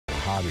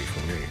hobby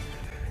for me.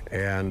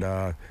 And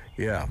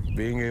yeah,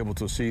 being able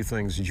to see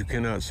things that you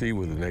cannot see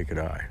with the naked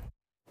eye.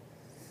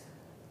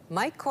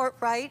 Mike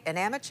Courtwright, an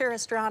amateur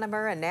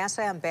astronomer and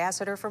NASA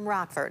ambassador from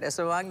Rockford, is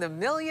among the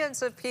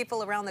millions of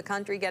people around the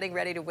country getting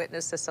ready to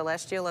witness the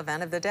celestial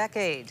event of the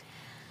decade.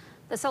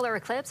 The solar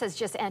eclipse has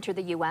just entered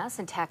the U.S.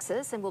 and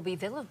Texas and will be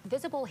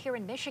visible here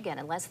in Michigan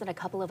in less than a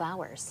couple of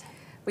hours.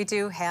 We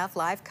do have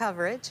live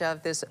coverage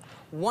of this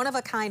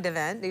one-of-a-kind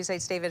event. News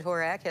 8's David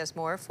Horak has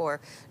more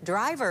for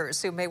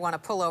drivers who may want to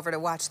pull over to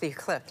watch the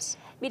eclipse.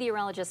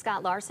 Meteorologist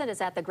Scott Larson is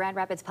at the Grand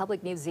Rapids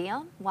Public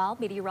Museum, while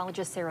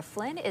meteorologist Sarah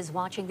Flynn is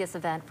watching this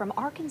event from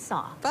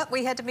Arkansas. But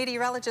we head to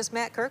meteorologist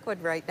Matt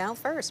Kirkwood right now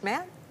first.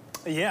 Matt?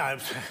 Yeah,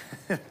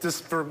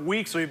 just for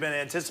weeks we've been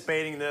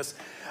anticipating this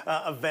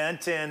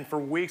event, and for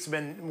weeks we've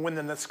been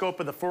within the scope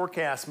of the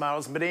forecast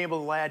models, been able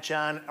to latch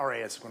on. All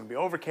right, it's going to be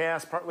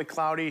overcast, partly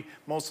cloudy,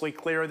 mostly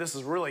clear. This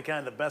is really kind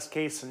of the best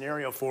case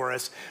scenario for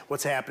us,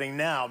 what's happening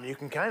now. You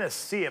can kind of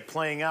see it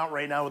playing out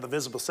right now with the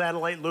visible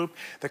satellite loop.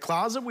 The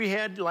clouds that we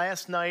had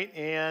last night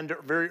and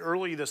very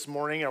early this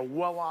morning are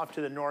well off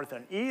to the north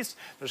and east.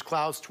 There's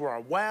clouds to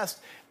our west,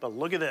 but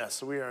look at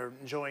this. We are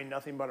enjoying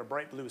nothing but a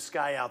bright blue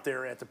sky out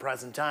there at the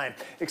present time.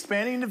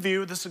 Expanding the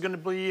view, this is going to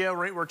be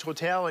right where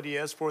totality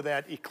is for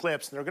that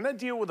eclipse. And they're going to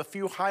deal with a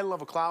few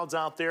high-level clouds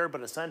out there,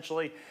 but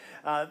essentially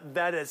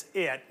that is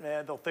it.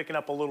 They'll thicken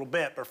up a little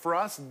bit. But for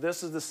us,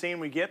 this is the scene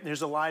we get.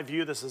 Here's a live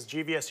view. This is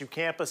GVSU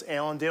campus,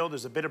 Allendale.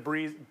 There's a bit of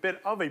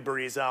a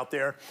breeze out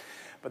there.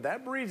 But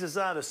that breeze is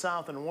out of the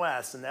south and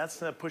west, and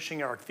that's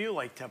pushing our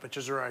feel-like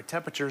temperatures, or our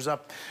temperatures,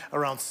 up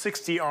around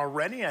 60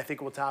 already. I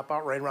think we'll top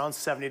out right around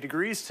 70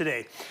 degrees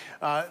today.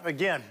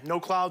 Again,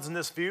 no clouds in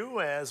this view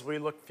as we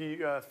look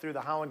through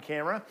the Holland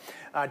camera.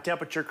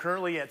 Temperature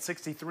currently at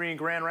 63 in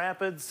Grand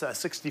Rapids,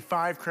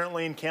 65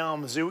 currently in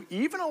Kalamazoo.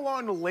 Even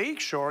along the lake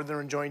shore,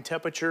 they're enjoying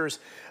temperatures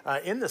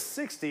in the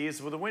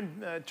 60s with the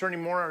wind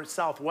turning more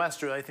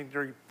southwestern. I think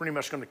they're pretty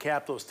much going to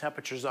cap those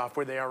temperatures off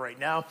where they are right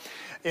now.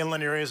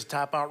 Inland areas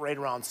top out right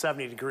around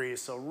 70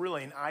 degrees, so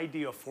really an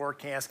ideal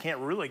forecast. Can't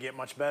really get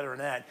much better than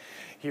that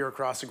here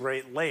across the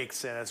Great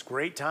Lakes, and it's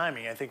great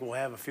timing. I think we'll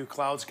have a few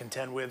clouds to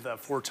contend with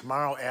for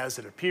tomorrow as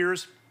it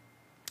appears.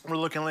 We're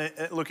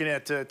looking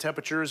at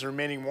temperatures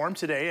remaining warm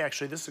today.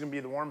 Actually, this is going to be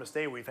the warmest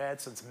day we've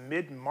had since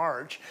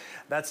mid-March.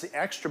 That's the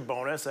extra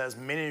bonus, as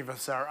many of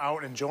us are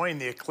out enjoying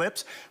the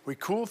eclipse. We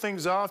cool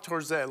things off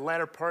towards the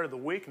latter part of the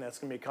week, and that's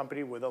going to be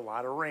accompanied with a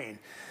lot of rain.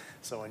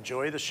 So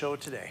enjoy the show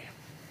today.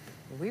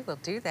 We will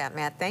do that,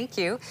 Matt. Thank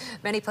you.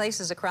 Many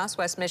places across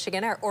West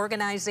Michigan are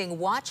organizing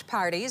watch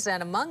parties,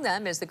 and among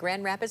them is the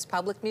Grand Rapids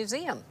Public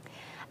Museum.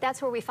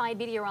 That's where we find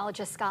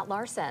meteorologist Scott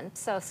Larson.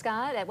 So,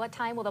 Scott, at what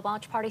time will the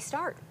watch party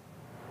start?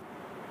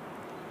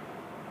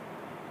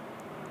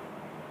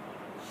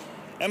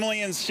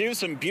 Emily and Stu,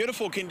 some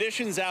beautiful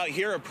conditions out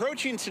here.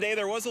 Approaching today,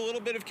 there was a little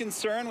bit of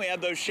concern. We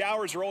had those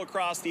showers roll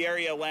across the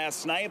area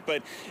last night,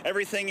 but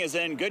everything is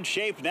in good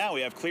shape now. We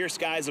have clear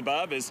skies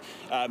above, as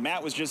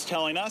Matt was just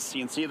telling us.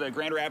 You can see the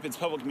Grand Rapids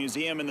Public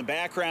Museum in the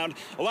background.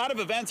 A lot of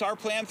events are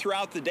planned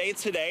throughout the day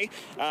today.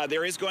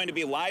 There is going to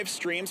be live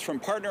streams from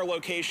partner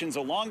locations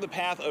along the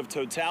path of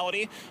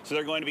totality, so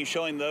they're going to be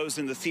showing those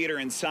in the theater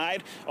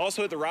inside.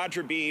 Also at the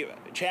Roger B.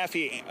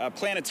 Chaffee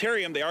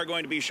Planetarium, they are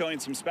going to be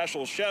showing some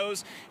special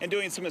shows and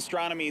doing some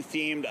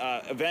astronomy-themed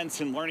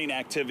events and learning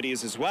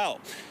activities as well.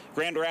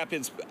 Grand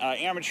Rapids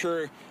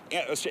Amateur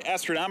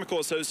Astronomical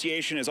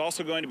Association is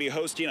also going to be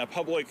hosting a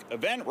public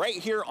event right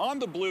here on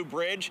the Blue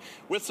Bridge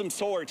with some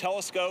solar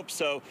telescopes,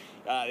 so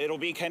it'll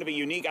be kind of a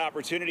unique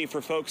opportunity for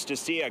folks to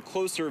see a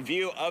closer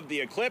view of the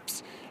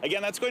eclipse.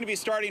 Again, that's going to be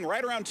starting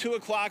right around 2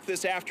 o'clock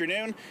this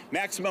afternoon.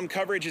 Maximum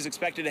coverage is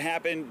expected to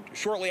happen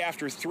shortly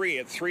after 3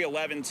 at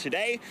 3:11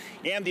 today,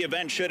 and the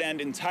event should end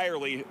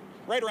entirely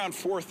right around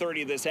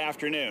 4:30 this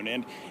afternoon.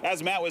 And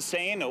as Matt was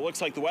saying, it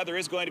looks like the weather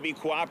is going to be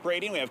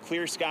cooperating. We have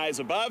clear skies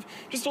above,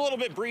 just a little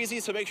bit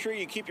breezy, so make sure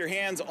you keep your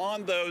hands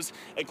on those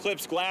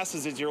eclipse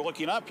glasses as you're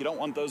looking up. You don't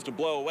want those to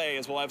blow away,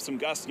 as we'll have some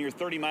gusts near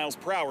 30 miles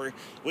per hour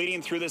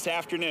leading through this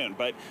afternoon.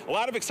 But a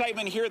lot of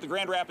excitement here at the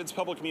Grand Rapids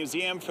Public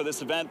Museum for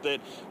this event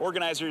that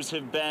organizers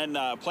have been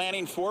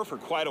planning for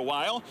quite a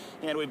while,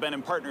 and we've been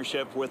in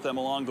partnership with them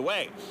along the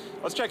way.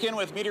 Let's check in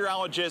with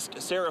meteorologist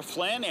Sarah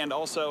Flynn, and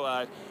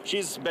also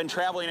she's been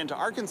traveling into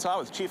Arkansas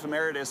with Chief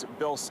Emeritus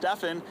Bill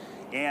Steffen,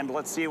 and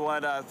let's see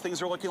what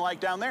things are looking like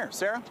down there.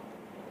 Sarah?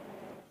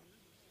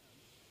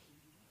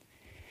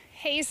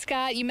 Hey,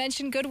 Scott, you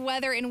mentioned good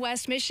weather in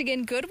West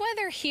Michigan. Good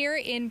weather here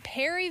in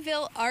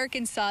Perryville,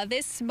 Arkansas.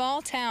 This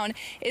small town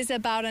is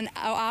about an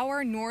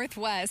hour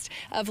northwest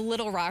of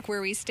Little Rock,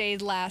 where we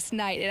stayed last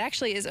night. It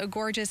actually is a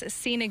gorgeous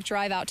scenic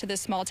drive out to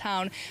this small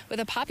town with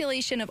a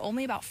population of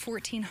only about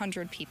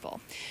 1,400 people.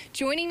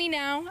 Joining me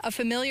now, a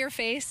familiar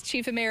face,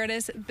 Chief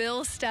Emeritus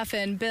Bill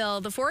Steffen.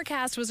 Bill, the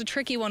forecast was a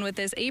tricky one with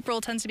this.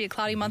 April tends to be a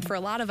cloudy month for a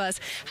lot of us.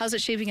 How's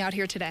it shaping out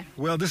here today?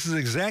 Well, this is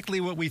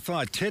exactly what we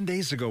thought. 10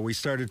 days ago, we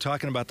started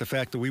talking about the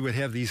fact that we would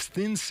have these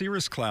thin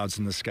cirrus clouds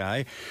in the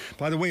sky.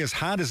 By the way, as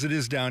hot as it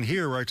is down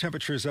here, where our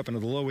temperature is up into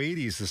the low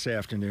 80s this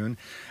afternoon,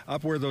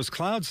 up where those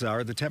clouds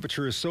are, the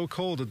temperature is so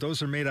cold that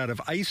those are made out of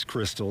ice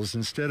crystals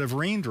instead of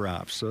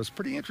raindrops. So it's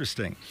pretty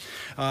interesting.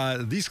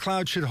 These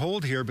clouds should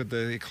hold here, but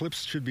the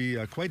eclipse should be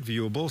quite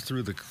viewable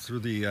through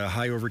the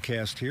high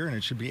overcast here, and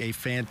it should be a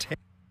fantastic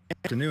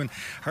afternoon.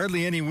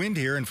 Hardly any wind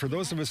here, and for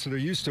those of us that are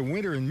used to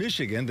winter in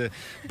Michigan, to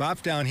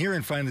bop down here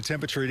and find the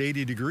temperature at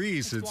 80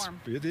 degrees,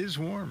 it is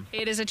warm.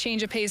 It is a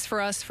change of pace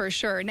for us for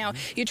sure. Now,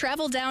 you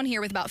traveled down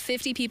here with about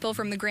 50 people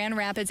from the Grand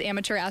Rapids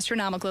Amateur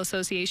Astronomical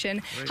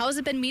Association. Right. How has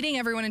it been meeting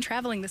everyone and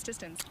traveling this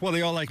distance? Well,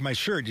 they all like my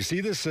shirt. You see,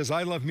 this says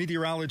I love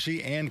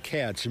meteorology and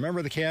cats. You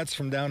remember the cats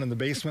from down in the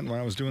basement when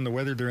I was doing the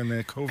weather during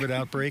the COVID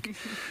outbreak?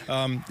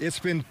 It's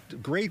been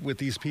great with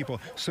these people.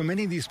 So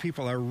many of these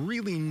people are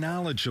really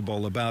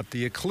knowledgeable about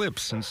the eclipse,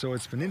 and so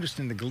it's been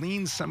interesting to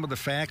glean some of the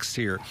facts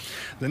here.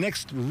 The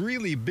next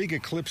really big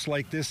eclipse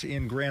like this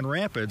in Grand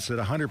Rapids at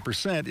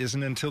 100%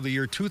 isn't until the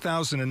year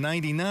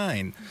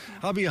 2099.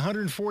 I'll be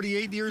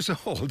 148 years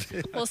old.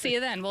 We'll see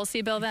you then. We'll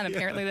see Bill then,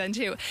 apparently then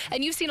too.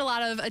 And you've seen a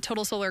lot of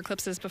total solar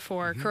eclipses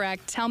before,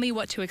 correct? Tell me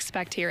what to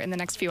expect here in the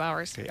next few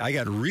hours. Okay, I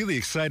got really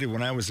excited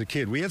when I was a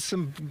kid. We had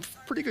some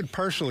pretty good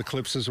partial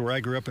eclipses where I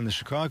grew up in the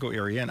Chicago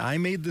area, and I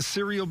made the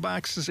cereal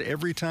boxes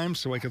every time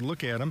so I could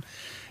look at them,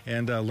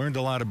 and learned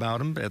a lot about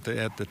them at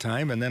the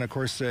time. And then, of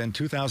course, in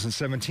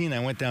 2017, I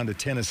went down to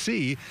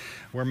Tennessee,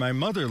 where my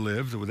mother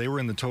lived. They were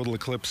in the total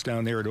eclipse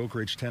down there at Oak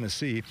Ridge,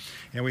 Tennessee.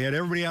 And we had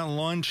everybody out in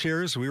lawn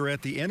chairs. We were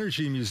at the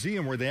Energy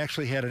Museum, where they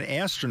actually had an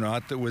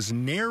astronaut that was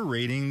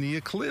narrating the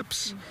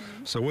eclipse.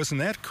 So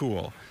wasn't that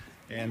cool?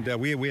 And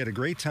we had a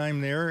great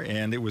time there,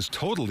 and it was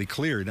totally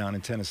clear down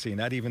in Tennessee,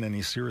 not even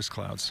any cirrus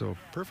clouds, so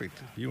perfect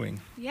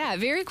viewing. Yeah,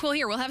 very cool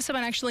here. We'll have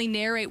someone actually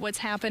narrate what's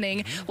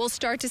happening. We'll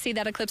start to see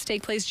that eclipse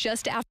take place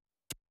just after.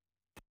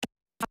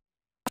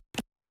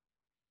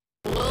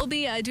 We'll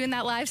be doing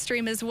that live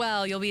stream as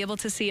well. You'll be able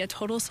to see a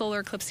total solar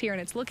eclipse here,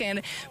 and it's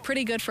looking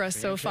pretty good for us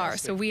so far,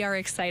 so we are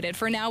excited.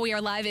 For now, we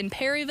are live in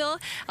Perryville.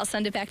 I'll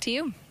send it back to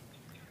you.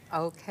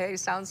 Okay,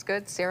 sounds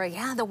good, Sarah.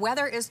 Yeah, the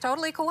weather is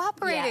totally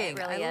cooperating.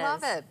 Yeah, it really I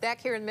love it. Back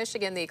here in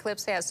Michigan, the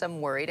eclipse has some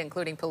worried,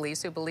 including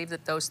police who believe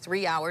that those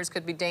 3 hours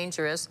could be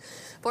dangerous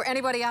for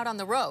anybody out on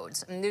the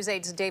roads. News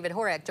 8's David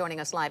Horak joining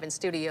us live in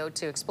studio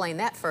to explain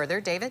that further.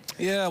 David?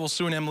 Yeah, well,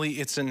 Sue and Emily,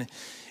 it's an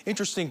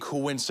interesting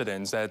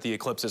coincidence that the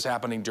eclipse is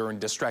happening during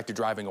Distracted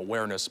Driving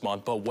Awareness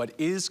Month, but what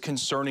is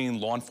concerning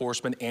law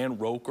enforcement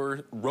and road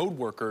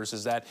workers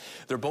is that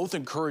they're both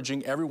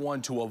encouraging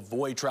everyone to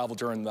avoid travel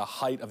during the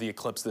height of the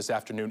eclipse this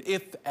afternoon,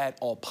 if at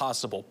all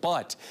possible.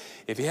 But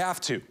if you have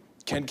to,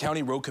 Kent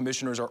County road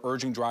commissioners are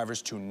urging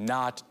drivers to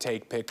not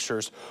take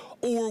pictures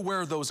or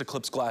wear those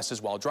eclipse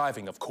glasses while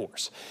driving, of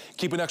course.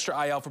 Keep an extra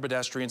eye out for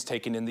pedestrians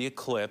taking in the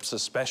eclipse,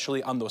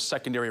 especially on those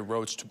secondary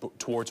roads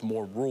towards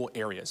more rural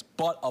areas.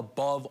 But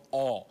above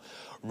all,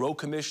 road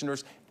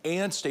commissioners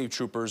and state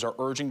troopers are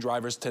urging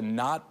drivers to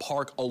not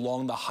park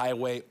along the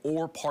highway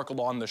or park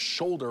along the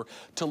shoulder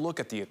to look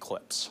at the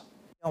eclipse.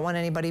 Don't want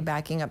anybody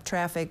backing up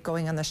traffic,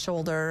 going on the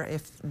shoulder.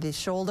 If the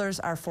shoulders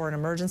are for an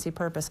emergency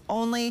purpose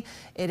only,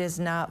 it is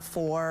not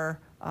for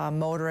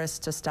motorists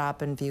to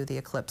stop and view the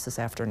eclipse this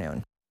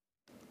afternoon.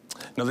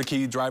 Now, the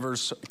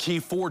key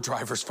for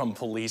drivers from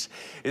police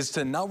is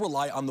to not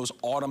rely on those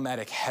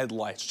automatic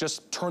headlights.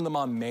 Just turn them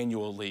on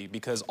manually,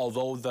 because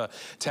although the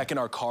tech in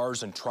our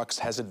cars and trucks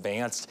has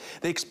advanced,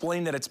 they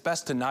explain that it's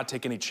best to not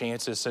take any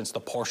chances since the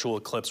partial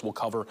eclipse will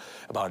cover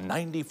about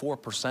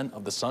 94%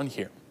 of the sun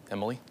here.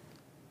 Emily?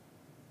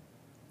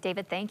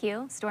 David, thank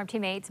you. Storm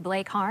teammates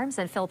Blake Harms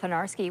and Phil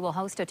Penarski will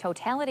host a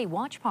totality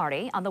watch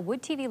party on the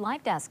Wood TV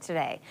Live Desk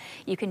today.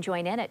 You can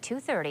join in at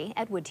 2:30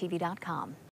 at woodtv.com.